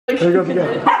There goes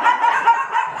again.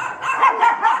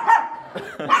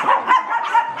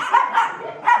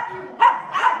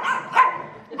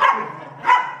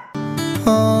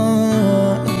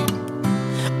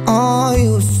 Oh,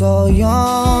 you were so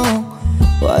young.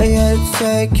 Why you had to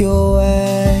take you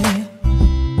away?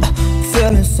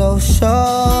 Feeling so sure.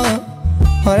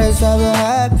 All this ever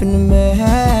happened to me.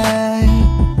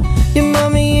 Your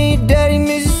mommy and your daddy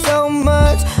miss you so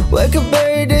much. Wake up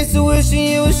every day still wishing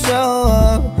you would show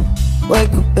up.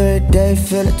 Wake up every day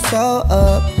feeling so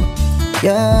up.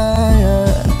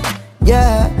 Yeah.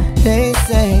 They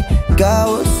say God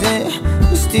works in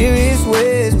mysterious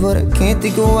ways, but I can't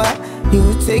think of why He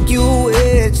would take you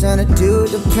away. Trying to deal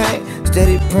with the pain,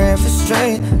 steady praying for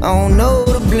strength. I don't know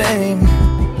who to blame.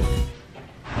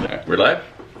 Alright, we're live?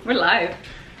 We're live.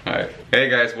 Alright. Hey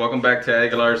guys, welcome back to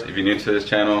Aguilar's. If you're new to this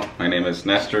channel, my name is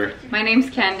Nestor. My name's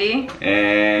Candy.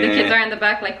 And the kids are in the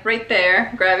back, like right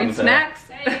there, grabbing snacks.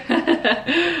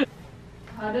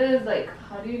 How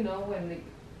do you know when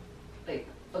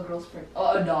a girl's pregnant?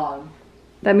 Oh, a dog.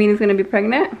 That means he's gonna be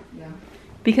pregnant? Yeah.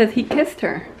 Because he kissed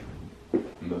her.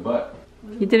 In the butt.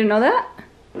 You didn't know that?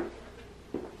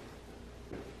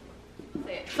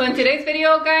 So in today's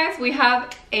video, guys, we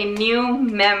have a new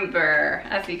member,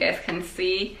 as you guys can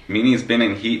see. Minnie's been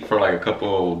in heat for like a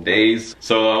couple days.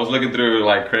 So I was looking through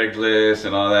like Craigslist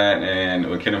and all that, and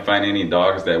we couldn't find any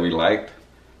dogs that we liked.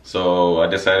 So I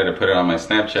decided to put it on my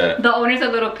Snapchat. The owner's a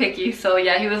little picky, so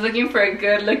yeah, he was looking for a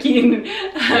good looking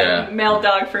male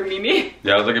dog for Minnie.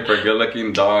 Yeah, I was looking for a good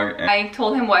looking dog. And I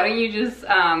told him, why don't you just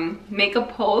make a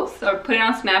post or put it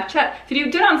on Snapchat? Did you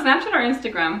do it on Snapchat or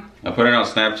Instagram? I put it on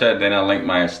Snapchat, then I linked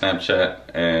my Snapchat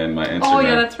and my Instagram. Oh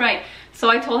yeah, that's right. So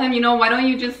I told him, you know, why don't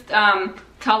you just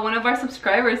tell one of our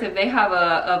subscribers if they have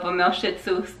a male Shih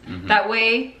Tzu. That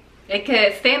way it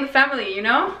could stay in the family, you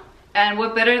know? And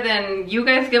what better than you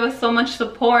guys give us so much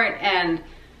support, and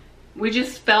we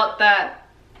just felt that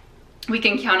we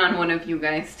can count on one of you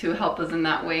guys to help us in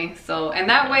that way. So, and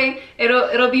that way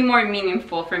it'll be more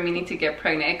meaningful for Minnie to get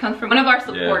pregnant. It comes from one of our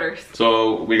supporters. Yeah.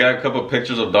 So we got a couple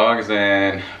pictures of dogs,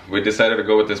 and we decided to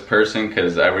go with this person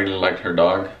because I really liked her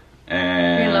dog.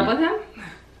 And you're in love with him?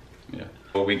 Yeah.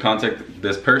 Well, we contacted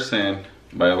this person.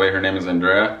 By the way, her name is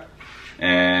Andrea,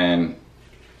 and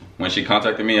when she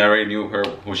contacted me, I already knew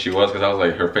who she was because I was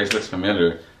like, her face looks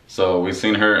familiar. So we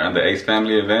seen her at the Ace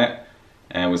Family event,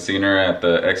 and we seen her at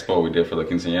the expo we did for the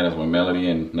quinceañeras when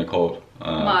Melody and Nicole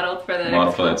modeled for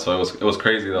that. So it was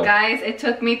crazy though. Guys, it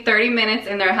took me 30 minutes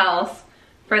in their house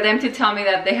for them to tell me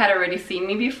that they had already seen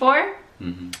me before,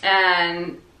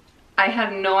 and I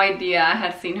had no idea I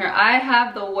had seen her. I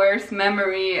have the worst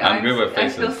memory. I'm good with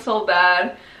faces. I feel so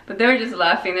bad. But they were just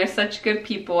laughing. They're such good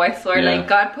people. I swear, like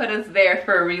God put us there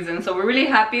for a reason. So we're really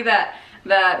happy that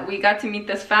we got to meet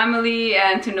this family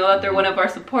and to know that they're one of our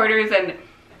supporters, and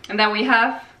that we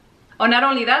have. Oh, not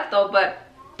only that though, but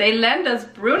they lend us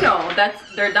Bruno. That's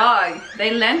their dog. They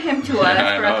lend him to us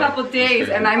for a couple days,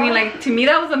 and I mean, like, to me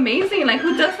that was amazing. Like,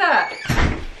 who does that?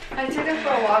 I took him for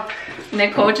a walk.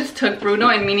 Nicole just took Bruno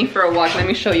and Minnie for a walk. Let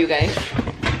me show you guys.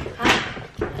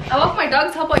 I walk my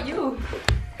dogs. How about you?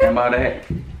 How about that?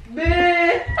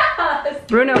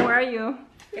 Bruno, where are you?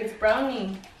 It's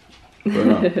Brownie.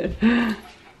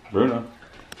 Bruno.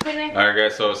 Alright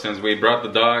guys, so since we brought the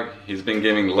dog, he's been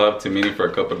giving love to Minnie for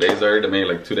a couple days already, maybe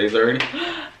like 2 days already.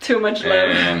 Too much love.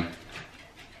 And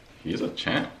he's a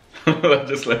champ.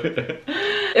 Just like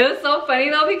it was so funny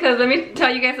though, because let me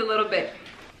tell you guys a little bit.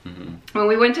 When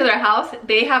we went to their house,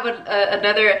 they have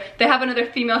another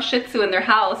female Shih Tzu in their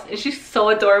house, and she's so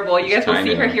adorable. You guys will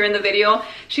see her here in the video.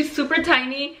 She's super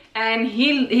tiny, and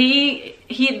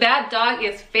that dog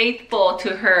is faithful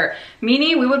to her.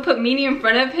 Minnie, we would put Minnie in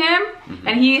front of him,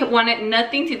 and he wanted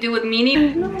nothing to do with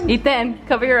Minnie. Ethan,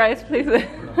 cover your eyes, please.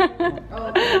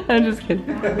 I'm just kidding.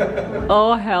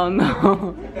 Oh hell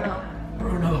no.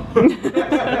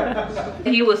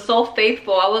 He was so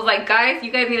faithful. I was like, guys,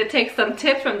 you guys need to take some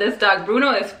tips from this dog.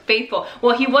 Bruno is faithful.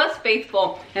 Well, he was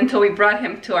faithful until we brought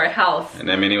him to our house. And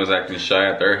then Minnie was acting shy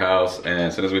at their house, and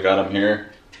as soon as we got him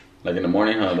here, like in the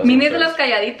morning, Minnie de las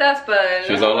calladitas, but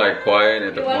she was all like quiet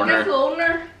at the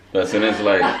corner. But as soon as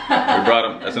like we brought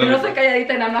him, as soon as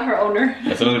calladita and I'm not her owner.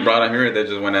 As soon as we brought him here, they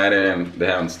just went at it, and they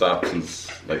haven't stopped since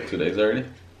like 2 days already.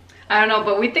 I don't know,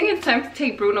 but we think it's time to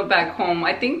take Bruno back home.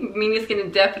 I think Minnie's gonna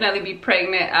definitely be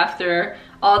pregnant after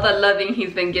all the loving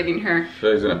he's been giving her. I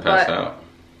feel he's gonna pass out.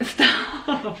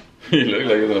 Stop. He looked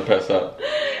like he's gonna pass out.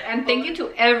 And thank you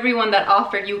to everyone that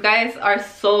offered. You guys are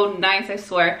so nice, I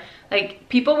swear. Like,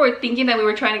 people were thinking that we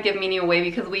were trying to give Minnie away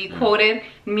because we quoted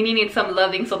Minnie needs some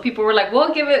loving. So people were like,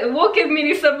 we'll give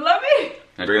Minnie some loving.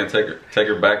 And we're gonna take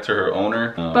her back to her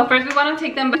owner. But first we want to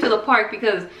take them back to the park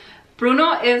because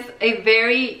Bruno is a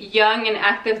very young and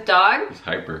active dog. He's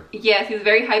hyper. Yes, he's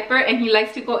very hyper and he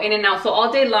likes to go in and out. So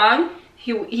all day long,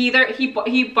 he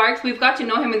barks. We've got to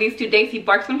know him in these 2 days. He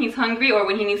barks when he's hungry or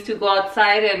when he needs to go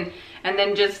outside and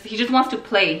then he just wants to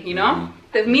play, you know?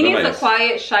 Minnie is a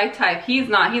quiet, shy type. He's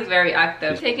not. He's very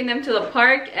active. Taking them to the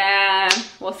park and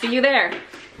we'll see you there.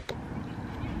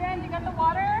 You got the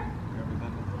water?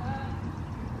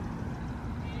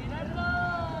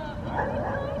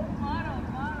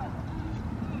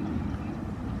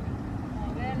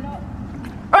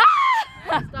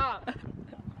 Stop.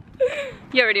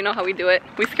 You already know how we do it.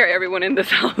 We scare everyone in this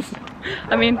house.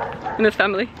 I mean, in this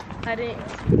family. I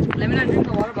didn't. Let me not drink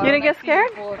the water bottle. You didn't get scared?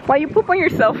 Why you poop on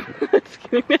yourself? Just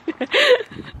kidding.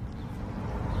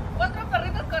 Cuatro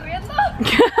perritos corriendo.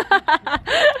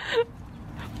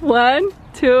 1,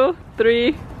 2,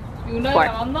 3. ¿Y una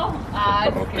grabando? Ah,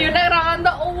 ¿y una grabando?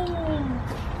 Oh.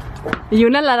 ¿Y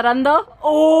una ladrando?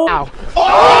 Oh.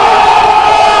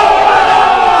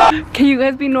 Can you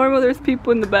guys be normal? There's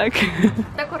people in the back.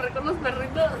 Te corre con los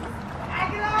perritos.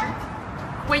 Aguilar.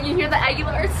 When you hear the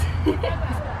Aguilars.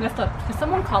 Did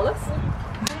someone call us?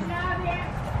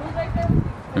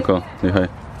 Nicole, say hi.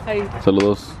 Hi.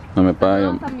 Saludos a mi papá,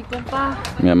 Saludos a mi compa.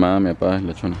 mi mamá, mi papá y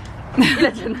la chona. Y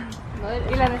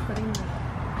la restaurante.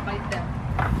 Right there.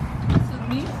 This is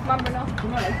me. Come on, Bruno.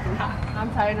 I'm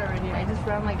tired already. I just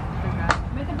ran like the grass.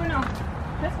 Vete, Bruno.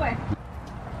 This way.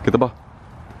 ¿Qué te pasa?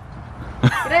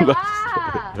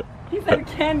 He said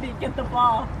candy, get the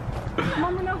ball. Come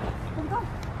on, Bruno. Let's go.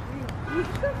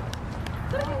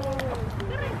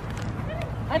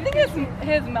 I think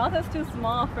his mouth is too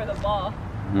small for the ball.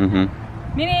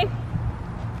 Minnie!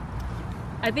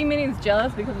 I think Minnie's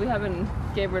jealous because we haven't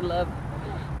gave her love.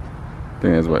 I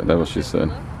think that's what she said.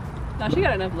 No, she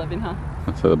got enough loving, huh?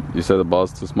 So you said the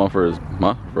ball's too small for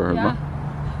her Yeah.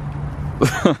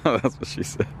 That's what she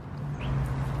said.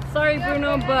 Sorry,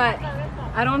 Bruno, but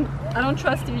I don't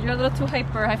trust you. You're a little too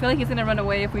hyper. I feel like he's gonna run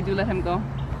away if we do let him go.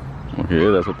 Okay,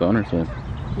 that's what the owner said.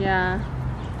 Yeah.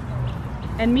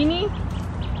 And Minnie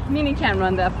can't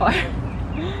run that far.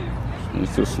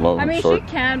 He's too slow. I mean, short. she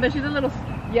can, but she's a little.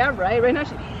 Yeah, right. Right now,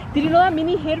 did you know that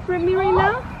Minnie hid from me right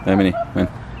now? Hey, Minnie, man.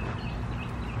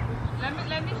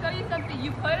 Let me show you something.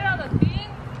 You put it on the thing,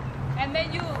 and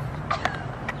then you.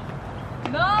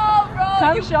 No, bro.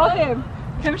 Come show him.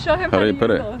 Come show him. How do you put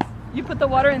it? Those. You put the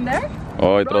water in there.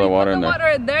 Oh, you throw the water in there. You put the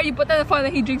water in there. You put that in the fire,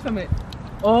 then he drinks from it.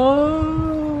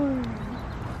 Oh.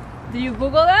 Do you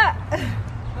Google that?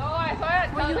 No, I saw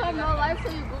it. Well, you have no life, so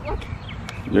you Google.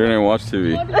 You're gonna watch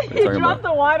TV. He dropped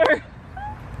the water.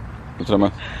 What's up,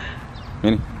 man?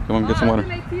 Minnie, come on, get some water.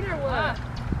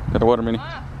 Get the water, Minnie.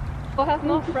 She has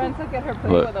no friends to get her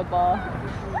playing with a ball.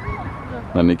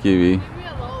 La Nikki V.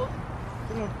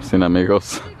 Sin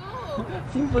amigos.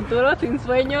 Sin futuro, sin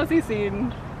sueños y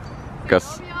sin...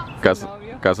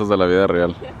 Casos de la vida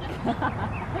real.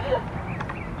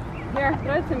 Here,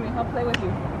 throw it to me. I'll play with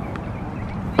you.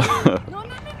 No.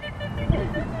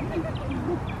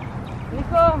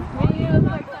 Nico, maybe you look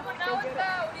like... What are you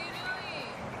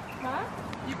doing? Huh?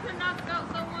 You could knock out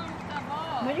someone with that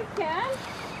ball. No, you can.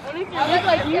 Only if you I look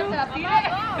like you. No,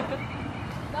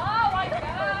 I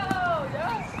know.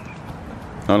 Yes.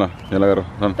 Hola, ya la agarro.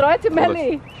 Vámonos. Throw it to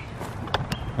Melly.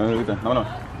 Ahorita, vámonos.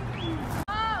 I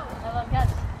love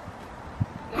cats.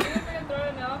 If you're gonna throw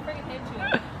it now, I'm freaking hit you.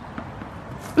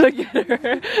 Look at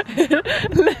her.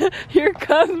 Here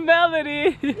comes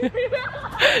Melody.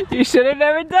 You should have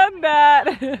never done that.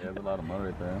 Yeah, there's a lot of mud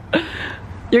right there.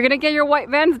 You're gonna get your white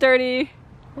Vans dirty.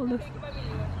 Hold this.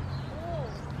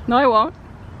 No, I won't.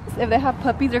 If they have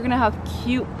puppies, they're gonna have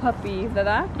cute puppies,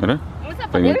 ¿verdad? Mira.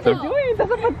 What are you doing? Estás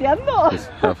zapateando. It's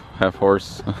half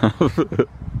horse.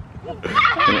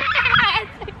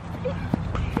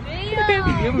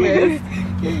 You missed.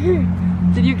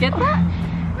 Did you get that?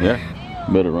 Yeah.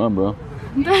 Better run, bro.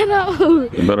 No.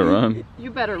 You better run.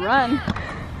 You better run.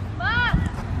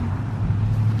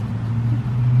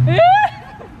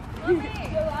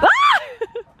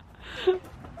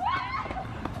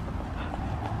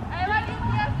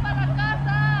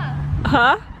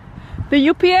 Huh? The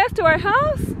UPS to our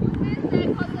house?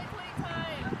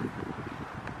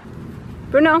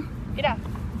 Bruno. Mira.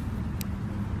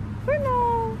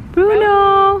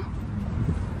 Bruno.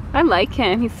 I like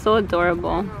him. He's so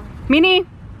adorable. Minnie,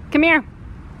 come here.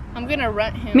 I'm gonna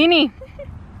rent him. Minnie.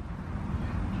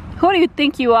 Who do you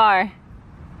think you are?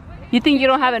 You think you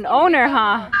don't have an owner,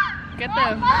 huh? Get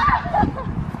them.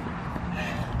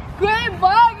 Great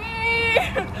Boggy!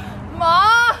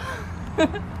 Ma!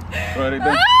 Right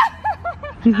there.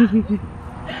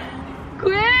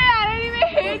 Quit! I didn't even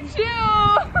at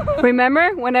you.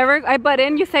 Remember, whenever I butt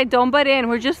in, you say don't butt in.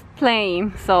 We're just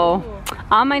playing. So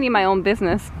I'm minding my own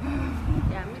business.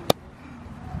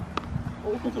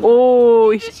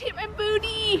 Oh, You just hit my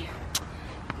booty.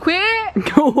 Quit.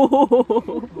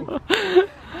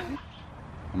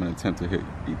 I'm gonna attempt to hit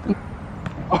Ethan.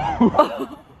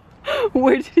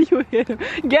 Where did you hit him?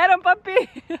 Get him, puppy.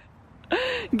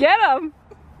 Get him.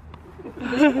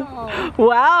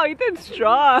 Wow, Ethan's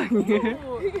strong.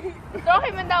 Throw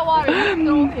him in that water.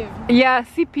 Throw him. Yeah,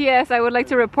 CPS, I would like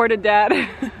to report a dad.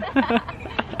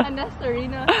 And that's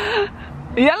Serena.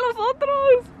 Y a los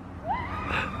otros.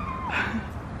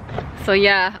 So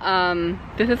yeah,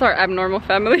 this is our abnormal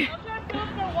family.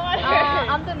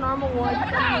 I'm the normal one.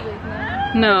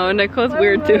 No, Nicole's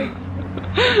weird too.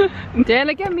 Dan,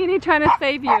 look at Minnie trying to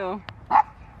save you.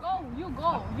 Go, you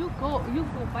go, you go, you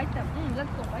go, bite them. Let's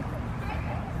go, bite them.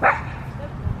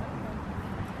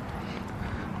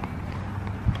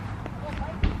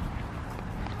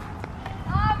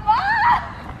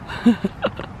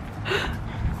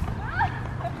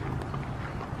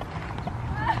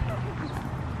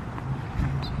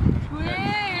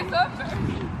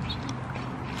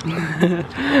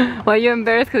 Why are you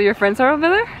embarrassed because your friends are over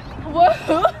there? Whoa!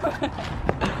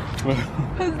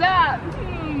 Who's that?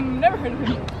 Never heard of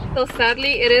him. So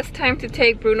sadly, it is time to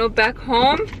take Bruno back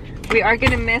home. We are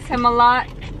gonna miss him a lot.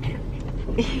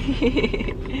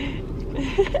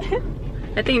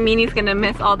 I think Minnie's gonna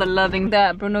miss all the loving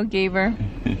that Bruno gave her.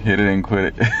 He hit it and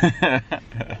quit it.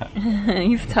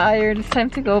 He's tired. It's time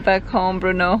to go back home,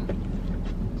 Bruno.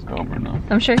 Let's go, Bruno.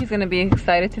 I'm sure he's gonna be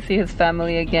excited to see his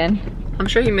family again. I'm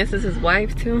sure he misses his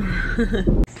wife too.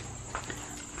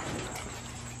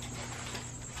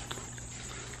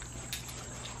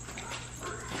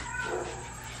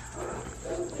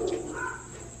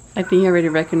 I think he already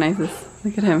recognizes.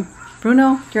 Look at him.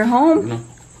 Bruno, you're home? Bruno.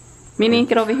 Minnie,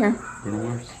 get over here. Bruno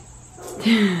Mars.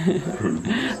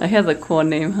 That has a cool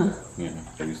name, huh? Yeah,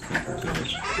 I used to. Hi.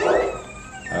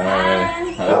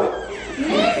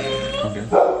 Okay.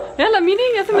 Yeah, la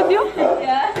Minnie, ya se metió.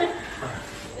 Yeah.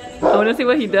 I want to see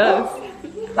what he does.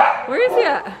 Where is he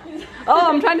at? Oh,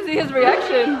 I'm trying to see his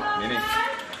reaction. Minnie.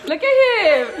 Look at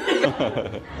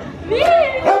him.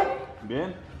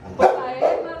 Bien?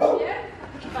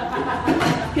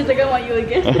 He's like, I want you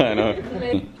again. I know.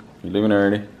 You're leaving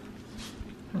already.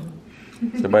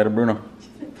 Say bye to Bruno.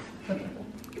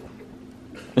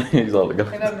 He's all go.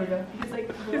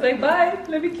 He's like, bye.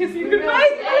 Let me kiss you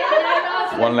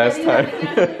goodbye. One last time.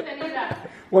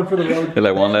 One for the road. You're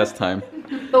like, one last time.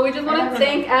 So we just want to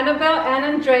thank Annabelle and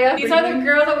Andrea. These are the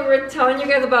girls that we were telling you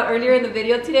guys about earlier in the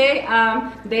video today.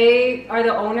 They are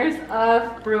the owners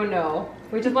of Bruno.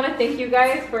 We just want to thank you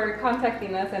guys for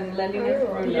contacting us and lending us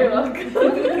Bruno. You're welcome.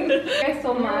 Thank you guys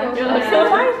so much. You're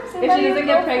welcome. If she doesn't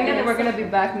get pregnant, we're going to be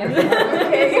back next month.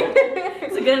 Okay.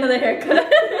 So get another haircut.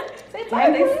 Why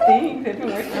they stink? They've been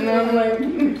working. And I'm like,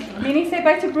 Minnie, say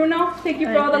bye to Bruno. Thank you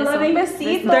for all the loving.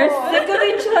 besito. They're sick of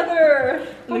each other.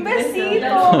 Un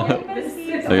besito.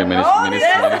 Look at Minnie's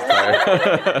tired.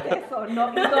 Eso,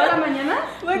 no. ¿Y toda la mañana?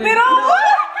 Look at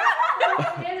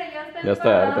Ya está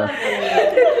harta.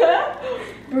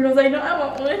 Bruno's like, no, I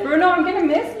want one. Bruno, I'm gonna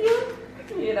miss you.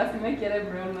 Mira, si me quiere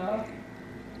Bruno.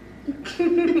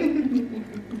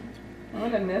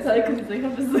 I'm gonna miss her. Because he's like,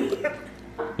 I'm asleep.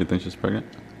 You think she's pregnant?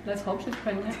 Let's hope she's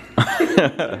pregnant.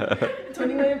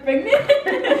 21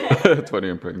 pregnant? 20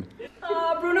 and pregnant.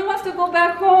 Bruno wants to go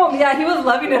back home. Yeah, he was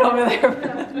loving it over there.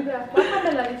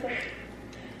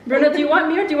 Bruno, do you want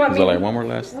me or do you want Is me? that like one more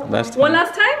last time? One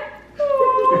last time?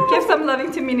 Give some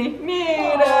loving to Minnie.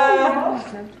 Mira.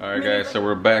 Alright guys, so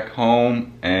we're back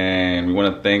home and we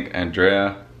want to thank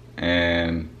Andrea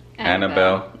and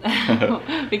Annabelle.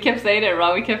 We kept saying it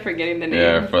wrong. We kept forgetting the name.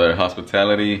 Yeah, for their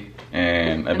hospitality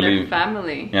and I believe their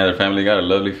family. Yeah, their family got a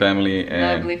lovely family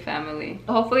and Lovely family.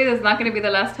 Hopefully this is not going to be the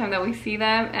last time that we see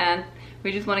them, and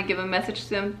we just want to give a message to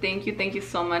them. Thank you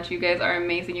so much. You guys are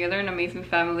amazing. You guys are an amazing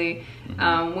family. We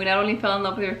not only fell in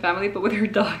love with your family, but with your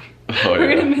dog. Oh, We're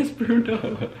yeah. gonna miss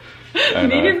Bruno.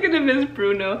 Minnie's gonna miss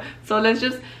Bruno. So let's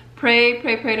just pray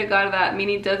to God that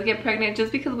Minnie does get pregnant,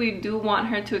 just because we do want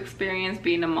her to experience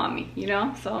being a mommy, you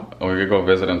know? So we could go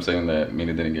visit them saying that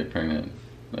Minnie didn't get pregnant.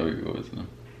 Then we could go visit them.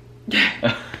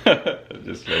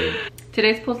 Just kidding.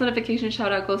 today's post notification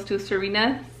shout out goes to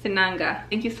Serena Sinanga.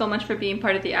 Thank you so much for being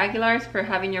part of the Aguilars, for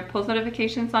having your post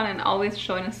notifications on and always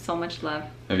showing us so much love.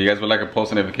 If you guys would like a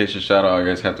post notification shout out, all you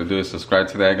guys have to do is subscribe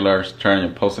to the Aguilars, turn on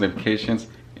your post notifications,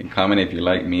 and comment if you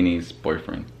like Minnie's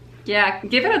boyfriend. Yeah,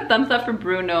 give it a thumbs up for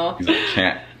Bruno. He's a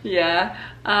champ. Yeah.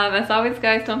 As always,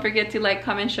 guys, don't forget to like,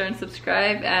 comment, share, and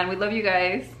subscribe. And we love you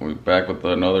guys. We'll be back with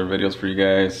another videos for you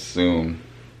guys soon.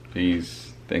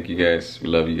 Peace. Thank you guys. We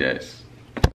love you guys.